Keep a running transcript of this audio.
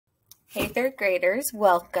Hey, third graders,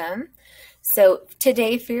 welcome. So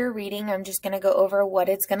today for your reading, I'm just going to go over what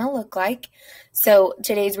it's going to look like. So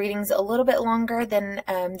today's reading's a little bit longer than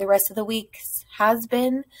the rest of the week's has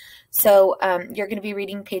been. So you're going to be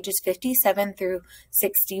reading pages 57 through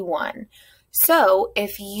 61. So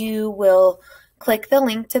if you will click the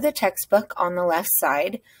link to the textbook on the left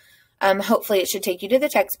side, hopefully it should take you to the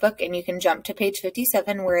textbook and you can jump to page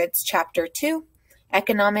 57 where it's chapter 2.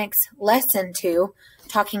 Economics, lesson 2,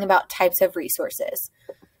 talking about types of resources.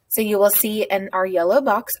 So you will see in our yellow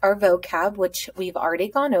box our vocab, which we've already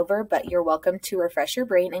gone over, but you're welcome to refresh your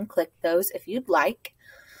brain and click those if you'd like.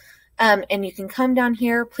 And you can come down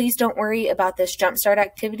here. Please don't worry about this Jumpstart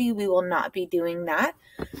activity. We will not be doing that.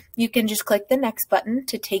 You can just click the next button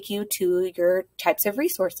to take you to your types of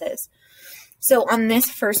resources. So on this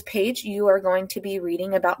first page, you are going to be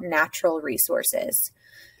reading about natural resources.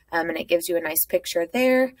 And it gives you a nice picture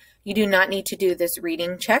there. You do not need to do this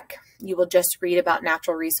reading check. You will just read about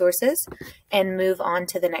natural resources and move on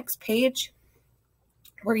to the next page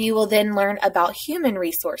where you will then learn about human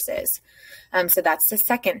resources. So that's the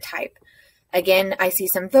second type. Again, I see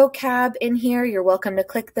some vocab in here. You're welcome to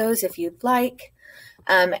click those if you'd like.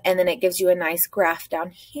 And then it gives you a nice graph down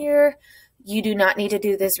here. You do not need to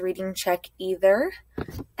do this reading check either.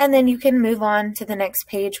 And then you can move on to the next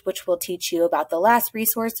page, which will teach you about the last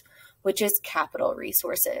resource, which is capital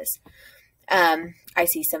resources. I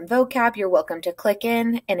see some vocab. You're welcome to click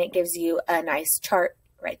in, and it gives you a nice chart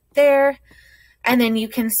right there. And then you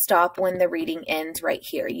can stop when the reading ends right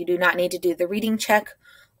here. You do not need to do the reading check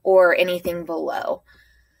or anything below.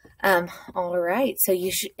 All right, so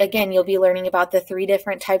you'll be learning about the 3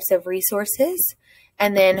 different types of resources.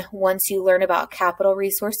 And then once you learn about capital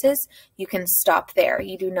resources, you can stop there.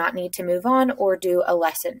 You do not need to move on or do a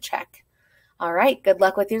lesson check. All right, good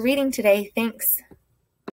luck with your reading today. Thanks.